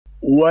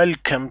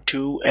Welcome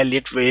to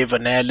Elliott Wave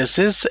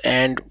Analysis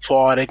and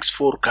Forex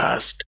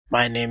Forecast.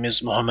 My name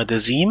is Mohammed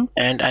Azim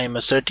and I am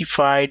a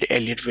certified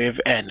Elliott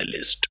Wave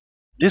Analyst.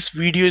 This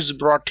video is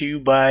brought to you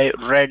by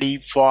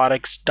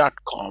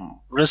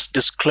ReadyForex.com. Risk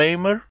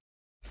disclaimer: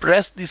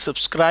 press the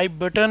subscribe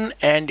button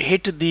and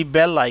hit the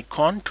bell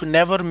icon to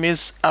never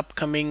miss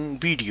upcoming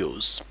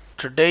videos.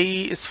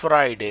 Today is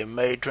Friday,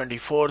 May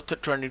 24th,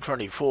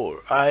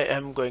 2024. I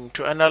am going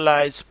to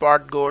analyze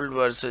spot gold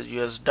versus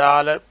US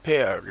dollar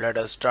pair. Let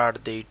us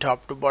start the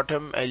top to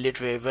bottom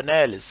Elliott Wave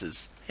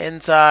analysis.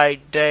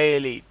 Inside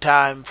daily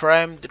time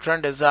frame, the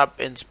trend is up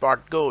in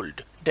spot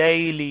gold.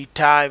 Daily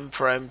time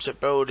frame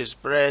support is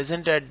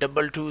present at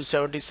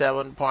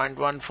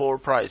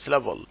 2277.14 price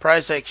level.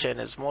 Price action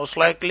is most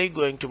likely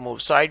going to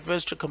move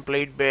sideways to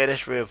complete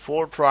bearish wave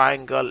 4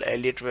 triangle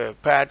Elliott wave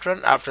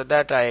pattern. After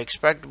that, I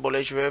expect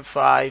bullish wave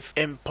 5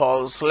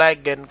 impulse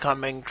leg in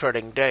coming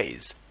trading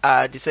days.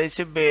 A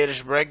decisive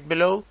bearish break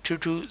below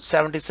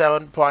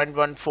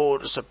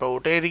 2277.14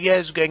 support area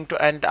is going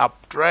to end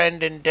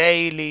uptrend in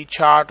daily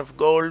chart of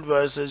gold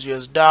versus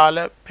US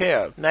dollar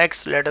pair.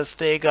 Next, let us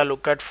take a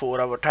look at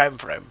 4-hour time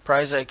frame.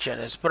 Price action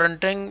is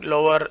printing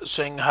lower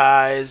swing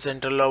highs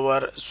into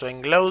lower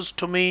swing lows.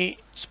 To me,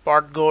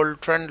 spot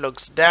gold trend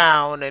looks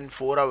down in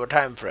 4-hour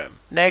time frame.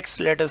 Next,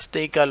 let us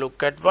take a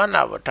look at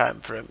 1-hour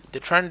time frame.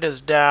 The trend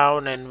is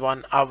down in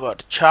 1-hour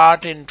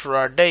chart.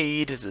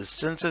 Intraday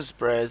resistance is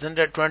present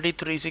at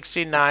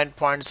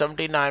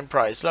 2369.79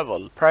 price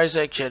level. Price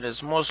action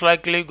is most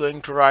likely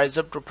going to rise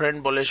up to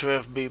print bullish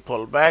wave B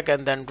pullback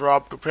and then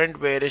drop to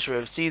print bearish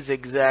wave C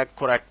zigzag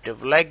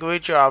corrective leg,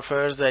 which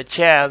offers a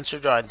chance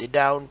to join the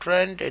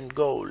downtrend in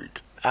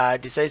gold. A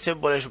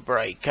decisive bullish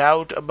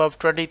breakout above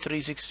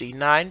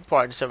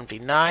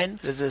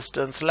 2369.79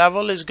 resistance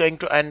level is going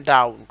to end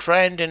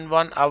downtrend in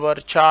 1-hour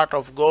chart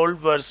of gold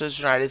versus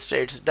United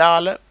States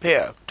dollar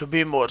pair. To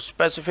be more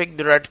specific,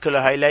 the red color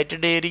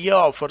highlighted area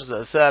offers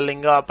a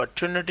selling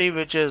opportunity,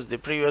 which is the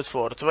previous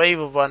fourth wave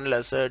of 1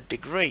 lesser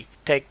degree.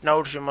 Take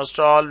note, you must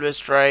always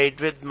trade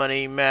with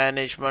money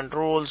management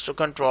rules to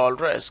control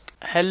risk.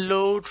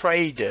 Hello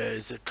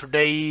traders,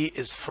 today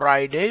is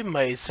Friday,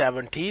 May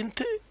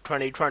 17th.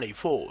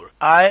 2024.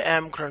 I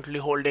am currently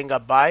holding a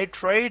buy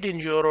trade in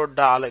euro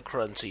dollar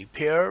currency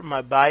pair.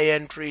 My buy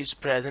entry is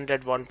present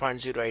at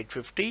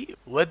 1.0850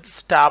 with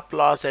stop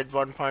loss at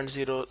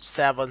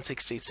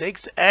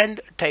 1.0766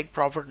 and take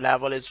profit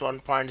level is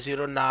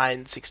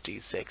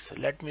 1.0966.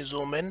 Let me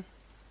zoom in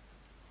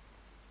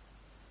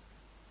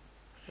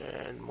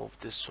and move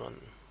this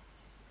one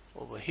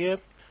over here.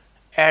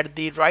 At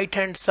the right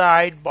hand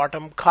side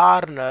bottom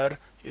corner,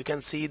 you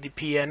can see the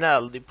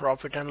P&L, the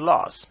profit and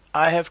loss.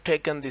 I have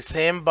taken the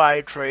same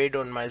buy trade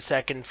on my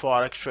second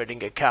Forex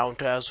trading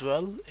account as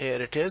well. Here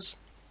it is.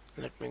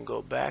 Let me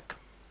go back.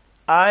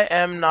 I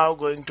am now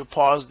going to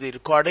pause the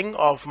recording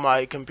of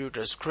my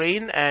computer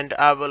screen and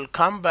I will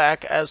come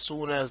back as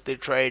soon as the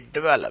trade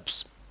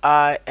develops.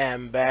 I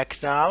am back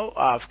now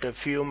after a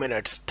few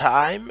minutes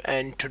time,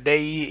 and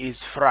today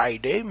is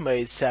Friday,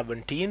 May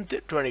 17th,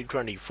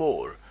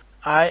 2024.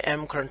 I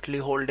am currently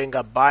holding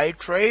a buy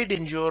trade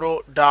in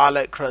euro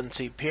dollar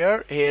currency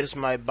pair. Here's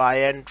my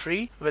buy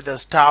entry with a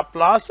stop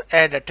loss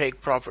and a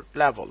take profit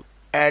level.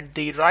 At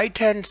the right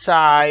hand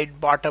side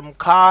bottom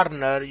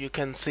corner, you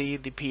can see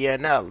the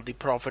P&L, the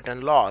profit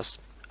and loss.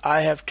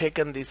 I have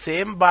taken the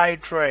same buy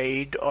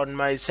trade on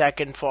my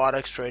second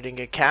Forex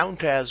trading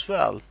account as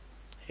well.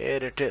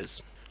 Here it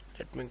is.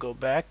 Let me go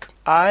back.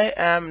 I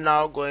am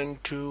now going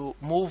to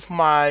move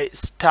my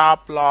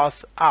stop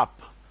loss up.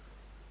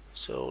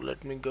 So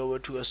let me go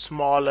to a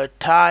smaller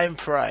time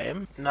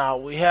frame. Now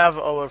we have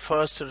our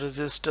first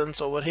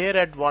resistance over here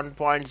at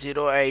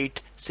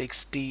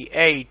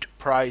 1.0868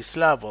 price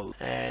level,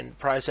 and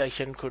price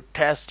action could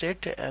test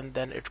it and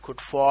then it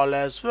could fall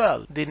as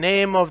well. The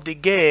name of the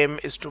game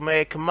is to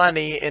make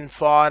money in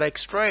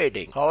Forex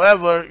trading.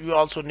 However, you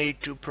also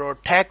need to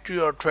protect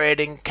your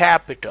trading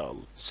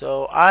capital.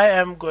 So I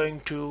am going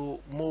to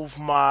move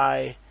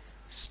my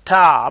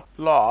stop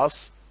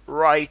loss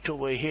right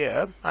over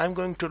here. I'm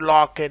going to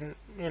lock in,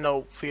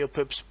 few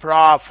pips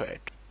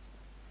profit.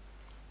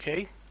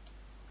 Okay.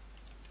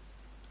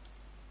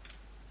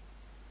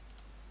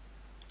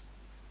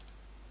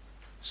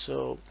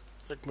 So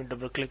let me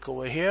double click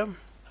over here.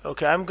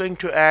 Okay, I'm going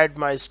to add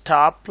my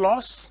stop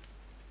loss,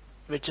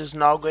 which is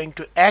now going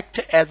to act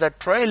as a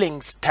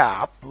trailing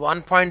stop,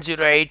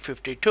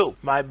 1.0852.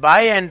 My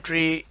buy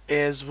entry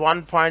is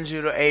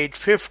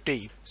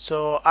 1.0850.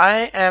 So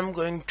I am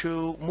going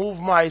to move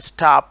my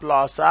stop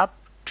loss up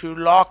to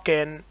lock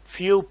in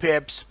few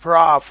pips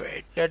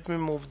profit. Let me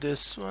move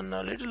this one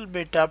a little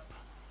bit up.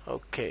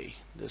 Okay,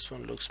 this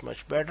one looks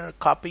much better.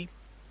 Copy.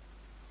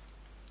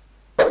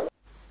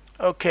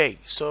 Okay,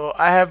 so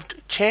I have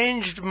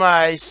changed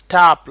my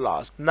stop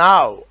loss.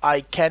 Now I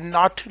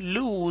cannot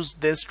lose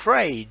this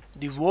trade.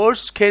 The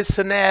worst case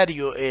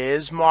scenario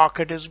is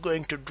market is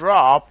going to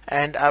drop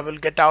and I will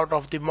get out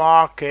of the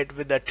market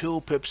with a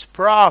 2 pips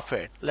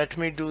profit. Let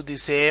me do the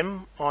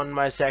same on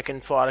my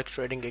second Forex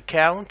trading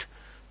account.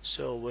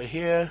 So over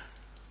here,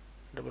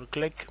 double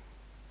click.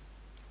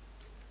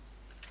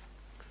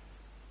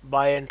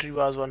 buy entry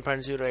was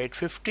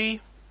 1.0850.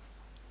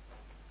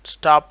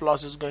 Stop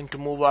loss is going to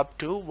move up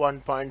to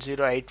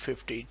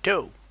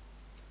 1.0852.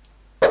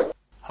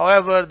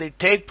 However, the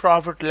take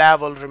profit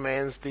level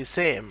remains the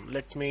same.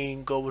 Let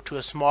me go to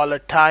a smaller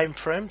time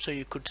frame so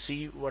you could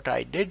see what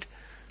I did.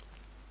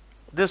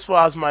 This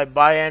was my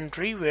buy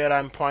entry where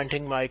I'm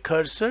pointing my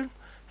cursor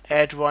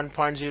at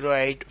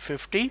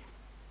 1.0850.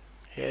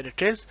 Here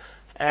it is.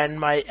 And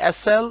my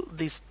SL,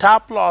 the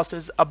stop loss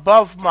is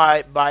above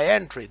my buy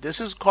entry.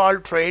 This is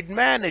called trade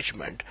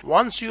management.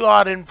 Once you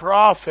are in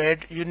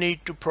profit, you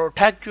need to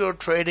protect your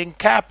trading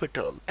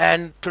capital.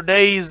 And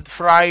today is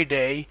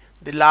Friday,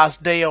 the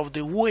last day of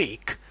the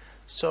week.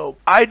 So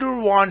I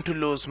don't want to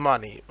lose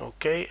money,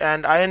 okay?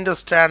 And I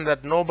understand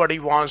that nobody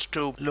wants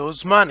to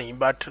lose money,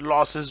 but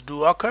losses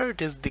do occur.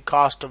 It is the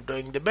cost of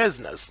doing the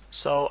business.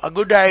 So a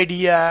good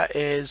idea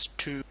is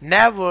to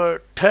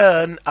never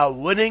turn a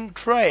winning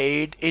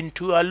trade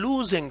into a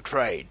losing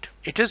trade.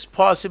 It is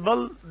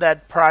possible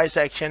that price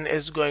action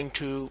is going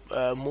to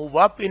move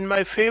up in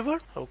my favor,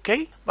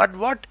 okay? But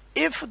what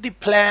if the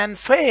plan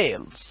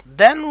fails?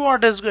 Then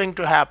what is going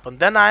to happen?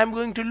 Then I am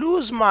going to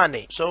lose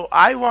money. So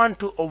I want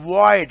to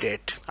avoid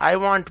it. I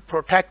want to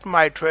protect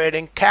my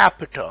trading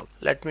capital.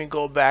 Let me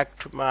go back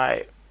to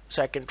my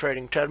second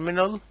trading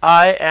terminal.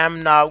 I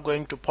am now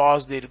going to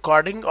pause the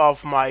recording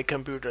of my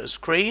computer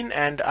screen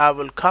and I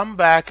will come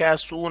back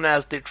as soon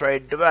as the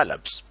trade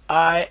develops.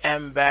 I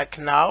am back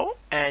now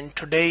and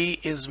today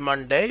is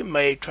Monday,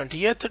 May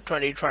 20th,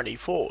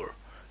 2024.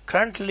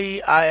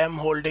 Currently, I am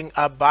holding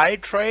a buy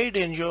trade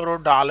in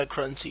euro-dollar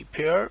currency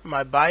pair.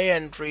 My buy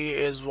entry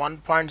is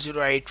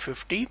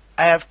 1.0850.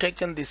 I have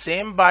taken the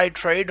same buy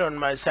trade on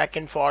my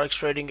second Forex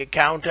trading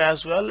account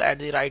as well. At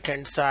the right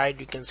hand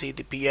side, you can see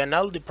the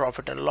P&L, the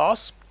profit and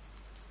loss.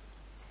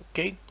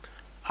 Okay.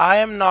 I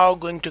am now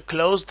going to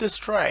close this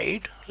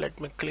trade. Let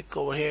me click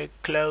over here,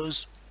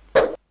 close.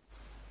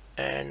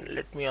 And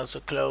let me also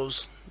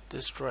close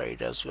this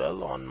trade as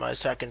well on my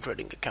second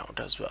trading account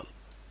as well.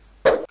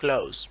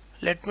 Close.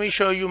 Let me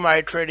show you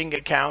my trading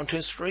account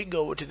history.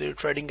 Go to the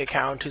trading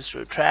account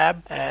history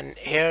tab and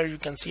here you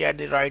can see at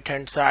the right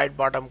hand side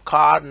bottom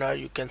corner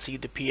you can see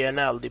the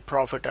P&L, the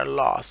profit and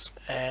loss.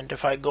 And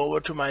if I go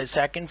over to my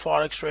second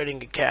Forex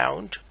trading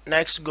account,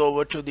 next go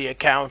over to the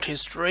account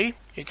history,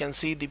 you can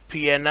see the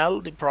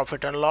P&L, the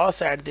profit and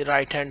loss at the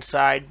right hand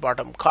side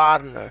bottom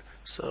corner.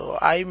 So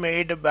I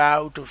made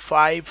about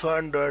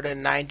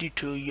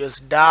 $592 US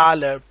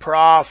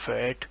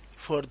profit.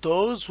 For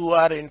those who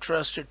are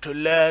interested to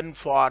learn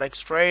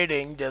Forex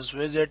trading, just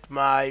visit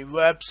my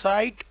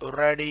website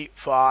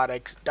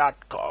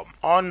readyforex.com.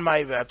 On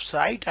my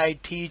website, I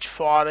teach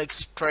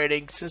Forex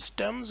trading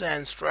systems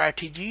and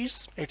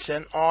strategies. It's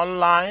an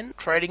online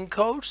trading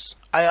course.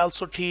 I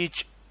also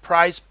teach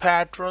price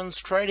patterns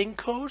trading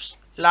course.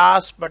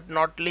 Last but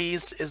not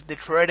least is the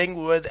Trading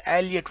with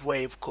Elliott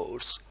Wave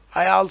course.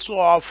 I also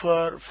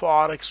offer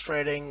Forex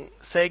trading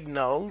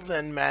signals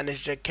and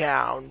managed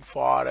account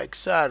Forex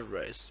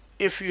service.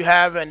 If you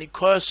have any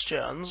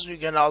questions, you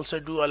can also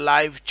do a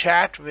live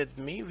chat with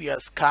me via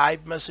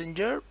Skype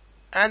Messenger,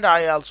 and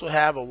I also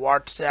have a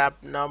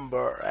WhatsApp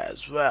number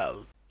as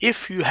well.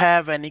 If you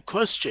have any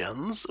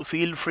questions,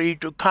 feel free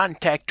to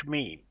contact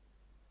me.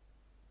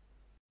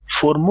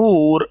 For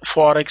more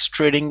Forex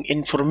trading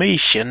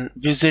information,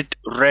 visit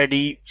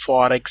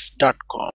readyforex.com.